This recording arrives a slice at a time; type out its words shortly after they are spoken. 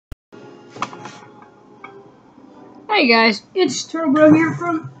Hey guys, it's Turbo here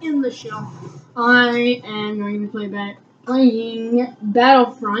from In the Show. I am going to be playing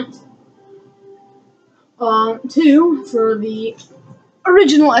Battlefront 2 for the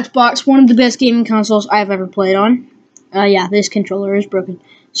original Xbox, one of the best gaming consoles I've ever played on. Yeah, this controller is broken,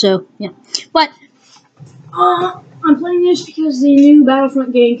 so yeah. But I'm playing this because the new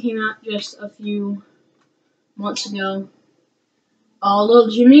Battlefront game came out just a few months ago. Little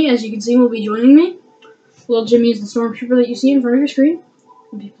Jimmy, as you can see, will be joining me. Little Jimmy is the stormtrooper that you see in front of your screen.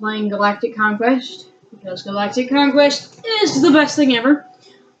 We'll be playing Galactic Conquest, because Galactic Conquest is the best thing ever.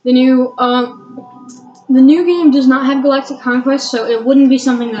 The new game does not have Galactic Conquest, so it wouldn't be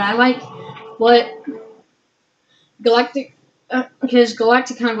something that I like. But because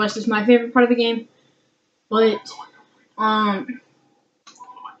Galactic Conquest is my favorite part of the game. But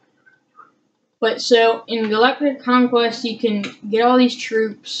so in Galactic Conquest, you can get all these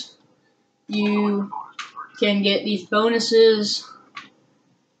troops. You can get these bonuses,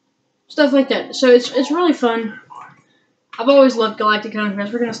 stuff like that. So it's really fun. I've always loved Galactic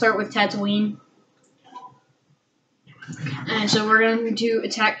Conquest. We're going to start with Tatooine. And so we're going to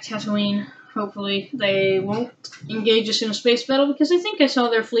attack Tatooine. Hopefully they won't engage us in a space battle, because I think I saw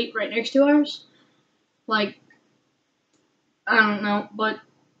their fleet right next to ours. Like, I don't know, but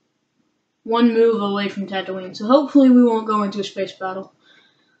one move away from Tatooine. So hopefully we won't go into a space battle.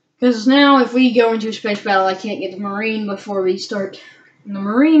 Because now, if we go into a space battle, I can't get the Marine before we start. And the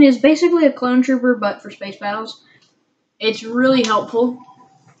Marine is basically a clone trooper, but for space battles. It's really helpful.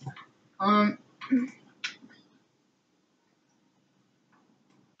 Right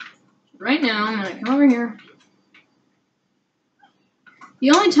now, I'm going to come over here.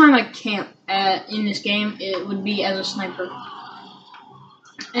 The only time I camp in this game, it would be as a sniper.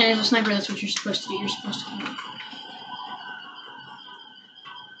 And as a sniper, that's what you're supposed to do. You're supposed to camp.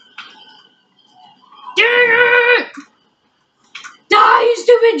 Die, you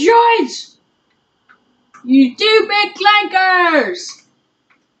stupid droids! You stupid clankers!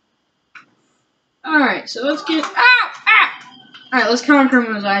 Alright, so let's get... Ow! Ow! Alright, let's conquer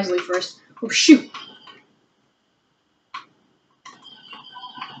him with Isley first. Oh, shoot!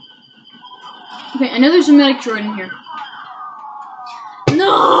 Okay, I know there's a medic droid in here.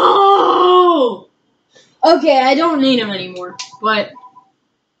 No! Okay, I don't need him anymore, but...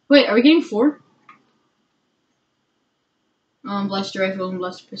 Wait, are we getting 4? Blaster rifle and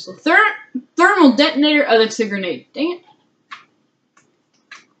blaster pistol. Thermal detonator. Oh, that's the grenade. Dang it.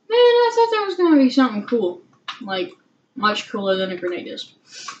 Man, I thought that was going to be something cool. Like, much cooler than a grenade is.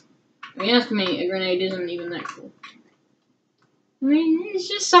 If you ask me, a grenade isn't even that cool. I mean, it's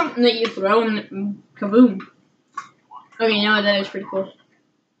just something that you throw and kaboom. Okay, you know what? That is pretty cool.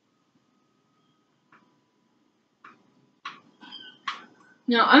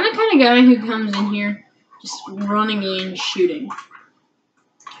 Now, I'm the kind of guy who comes in here just running in, shooting.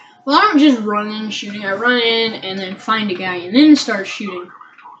 Well, I don't just run in, shooting. I run in and then find a guy and then start shooting.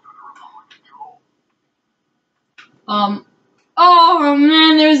 Oh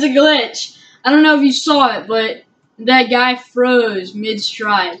man, there's a glitch. I don't know if you saw it, but that guy froze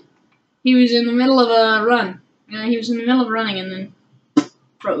mid-stride. He was in the middle of a run. He was in the middle of running and then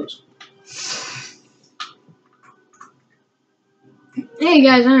froze. Hey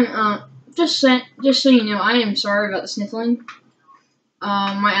guys, I'm just so you know, I am sorry about the sniffling.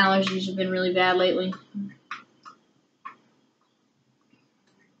 My allergies have been really bad lately.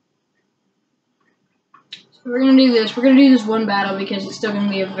 So we're gonna do this. We're gonna do this one battle because it's still gonna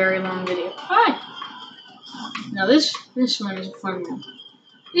be a very long video. Hi. Now this one is a fun one.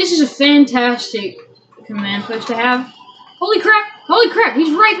 This is a fantastic command post to have. Holy crap! Holy crap!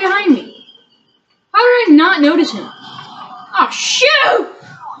 He's right behind me. How did I not notice him? Oh shoot!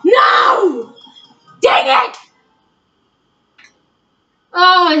 No! Dang it!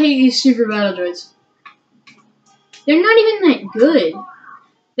 Oh, I hate these super battle droids. They're not even that good.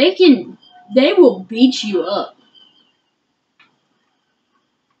 They will beat you up.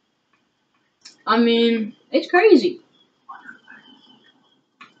 I mean, it's crazy.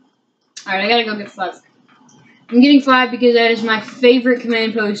 Alright, I gotta go get 5. I'm getting 5 because that is my favorite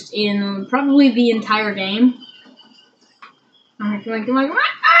command post in probably the entire game. Alright, come on, come on.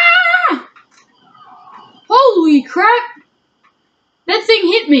 Ah! Holy crap! That thing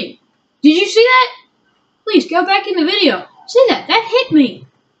hit me. Did you see that? Please, go back in the video. See that? That hit me.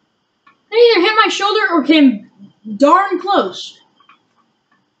 That either hit my shoulder or came darn close.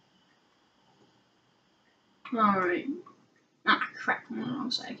 Alright. Ah, crap. I'm on the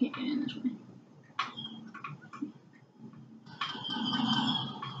wrong side. I can't get in this way.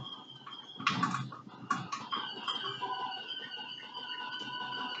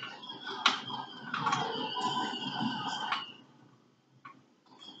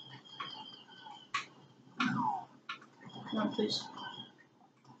 checkpoint, please.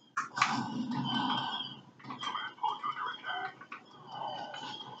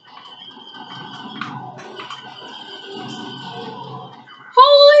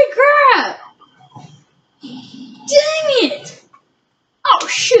 Holy crap! Dang it! Oh,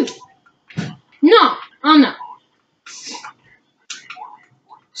 shoot! No, I'm not.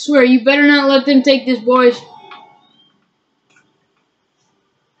 Swear, you better not let them take this, boys.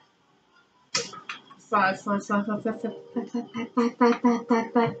 5, 5, 5, 5, 5, 5, 5, 5, 5, 5,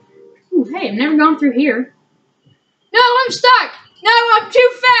 5, 5. Ooh, hey, I've never gone through here. No, I'm stuck! No, I'm too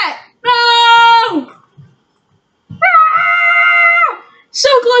fat! No! Ah! So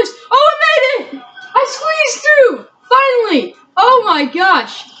close! Oh, I made it! I squeezed through! Finally! Oh my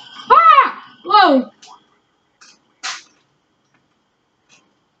gosh! Ah! Whoa!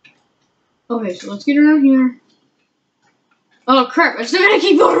 Okay, so let's get around here. Oh crap, I still gotta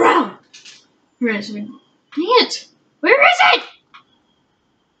keep going around! Right, so dang it! Where is it?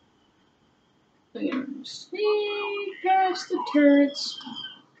 We're gonna sneak past the turrets.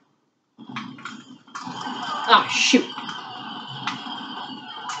 Ah, shoot.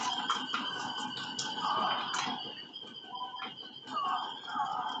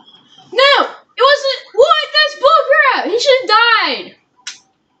 No! It wasn't. What? That's bullcrap! He should have died!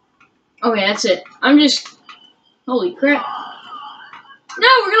 Okay, that's it. I'm just. Holy crap. No,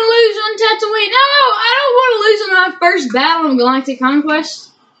 we're gonna lose on Tatooine. No! I don't want to lose on my first battle of Galactic Conquest.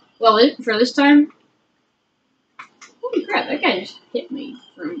 Well, for this time. Holy crap, that guy just hit me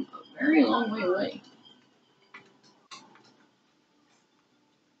from a very long way away.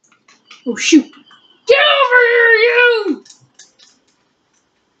 Oh, shoot. Get over here, you!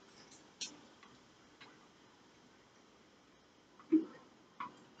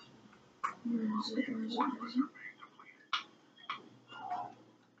 Where is it? Where is it? Where is it?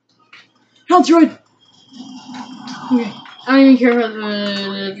 Health droid! Okay, I don't even care about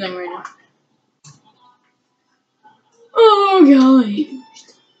the thing right now. Oh, golly.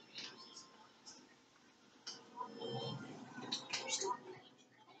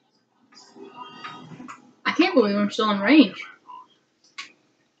 I can't believe I'm still in range.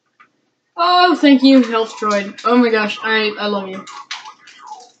 Oh, thank you, health droid. Oh my gosh, I love you.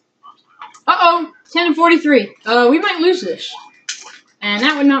 Uh-oh, 10 and 43. We might lose this. And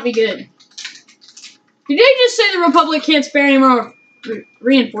that would not be good. Did they just say the Republic can't spare any more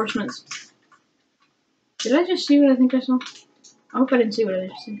reinforcements? Did I just see what I think I saw? I hope I didn't see what I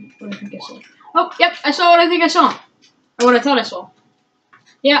think I saw. Oh, yep, I saw what I think I saw. Or what I thought I saw.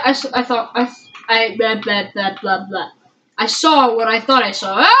 Yeah, I thought, blah, blah. I saw what I thought I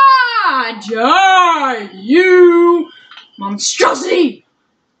saw. Ah, die, you monstrosity!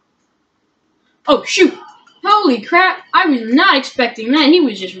 Oh, shoot. Holy crap, I was not expecting that. He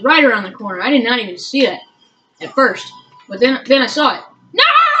was just right around the corner. I did not even see that at first. But then I saw it.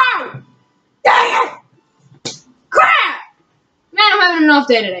 No! Dang it! Crap! Man, I'm having an off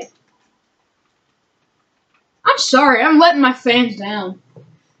day today. I'm sorry, I'm letting my fans down.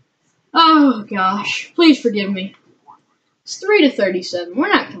 Oh, gosh. Please forgive me. It's 3 to 37. We're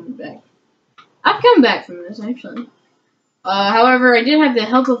not coming back. I've come back from this, actually. However, I did have the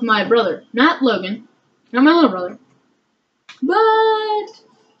help of my brother. Not Logan. Not my little brother. But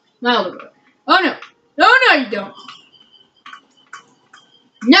my older brother. Oh, no. Oh, no, you don't.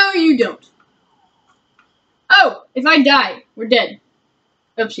 No, you don't. Oh, if I die, we're dead.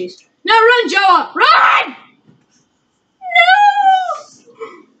 Oopsies. No, run, Jawa! Run! No!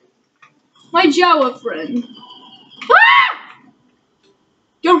 My Jawa friend. Ah!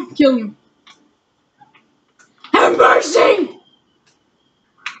 Don't kill him. Have mercy!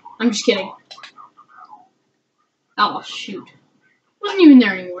 I'm just kidding. Oh, shoot. Wasn't even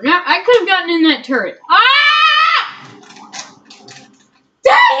there anymore. Now, I could have gotten in that turret. Ah!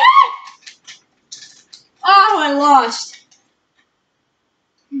 Dang it! Oh, I lost.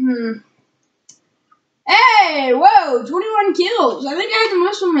 Hey, whoa, 21 kills. I think I had the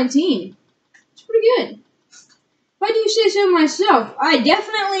most on my team. It's pretty good. If I do say so myself, I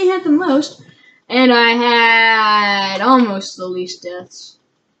definitely had the most, and I had almost the least deaths.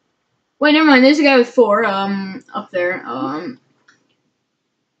 Wait, never mind. There's a guy with 4, up there. Oh,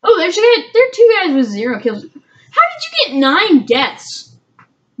 there are 2 guys with 0 kills. How did you get 9 deaths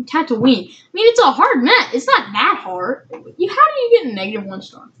in Tatooine? I mean, it's a hard map. It's not that hard. How do you get -1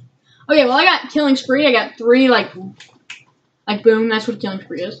 star? Okay, well, I got killing spree. I got 3, like boom. That's what killing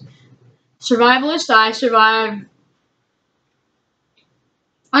spree is. Survivalist. I survived.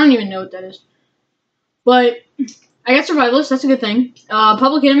 I don't even know what that is. But I got survivalist. That's a good thing.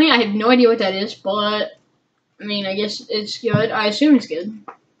 Public enemy. I have no idea what that is, but I mean, I guess it's good. I assume it's good.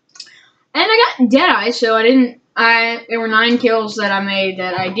 And I got Deadeye, so I there were 9 kills that I made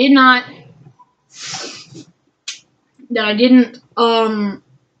that I didn't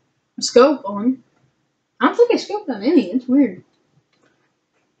scope on. I don't think I scoped on any. It's weird.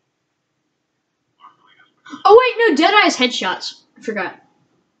 Oh wait, no, Deadeye's headshots. I forgot.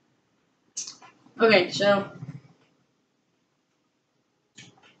 Okay, so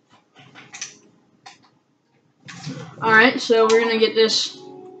alright, so we're gonna get this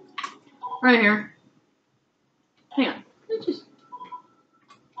right here. Hang on. Oops.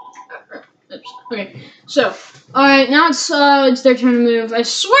 Okay, so alright, now it's their turn to move. I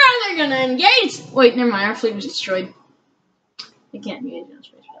swear they're gonna engage. Wait, never mind. Our fleet was destroyed. They can't engage in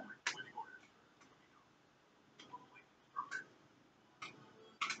space battle.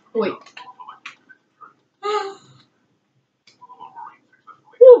 Wait.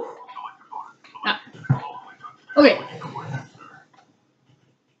 Whew. Ah. Okay.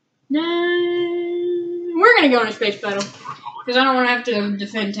 We're gonna go in a space battle because I don't want to have to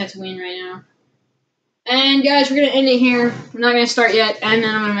defend Tatooine right now. And guys, we're gonna end it here. We're not gonna start yet, and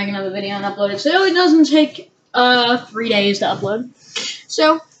then I'm gonna make another video and upload it, so it doesn't take 3 days to upload.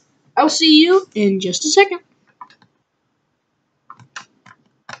 So I'll see you in just a second.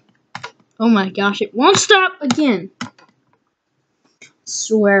 Oh my gosh, it won't stop again.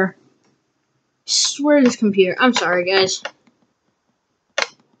 Swear this computer. I'm sorry, guys.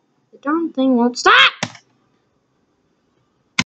 The darn thing won't stop.